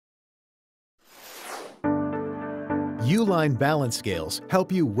Uline Balance Scales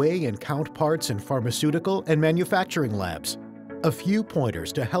help you weigh and count parts in pharmaceutical and manufacturing labs. A few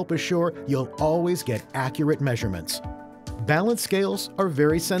pointers to help assure you'll always get accurate measurements. Balance scales are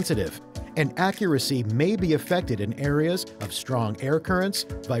very sensitive, and accuracy may be affected in areas of strong air currents,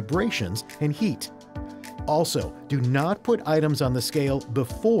 vibrations, and heat. Also, do not put items on the scale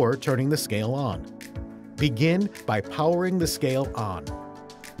before turning the scale on. Begin by powering the scale on.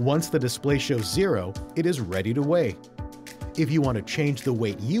 Once the display shows 0, it is ready to weigh. If you want to change the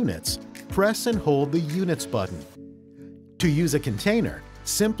weight units, press and hold the Units button. To use a container,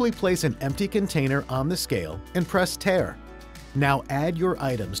 simply place an empty container on the scale and press Tare. Now add your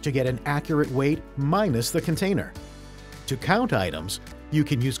items to get an accurate weight minus the container. To count items, you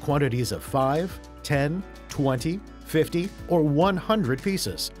can use quantities of 5, 10, 20, 50, or 100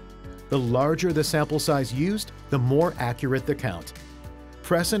 pieces. The larger the sample size used, the more accurate the count.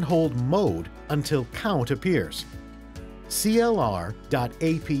 Press and hold Mode until Count appears. CLR.APU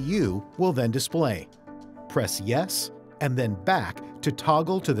will then display. Press Yes and then Back to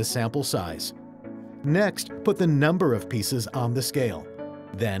toggle to the sample size. Next, put the number of pieces on the scale.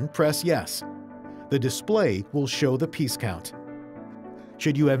 Then press Yes. The display will show the piece count.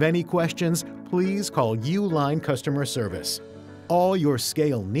 Should you have any questions, please call Uline Customer Service. All your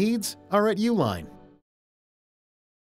scale needs are at Uline.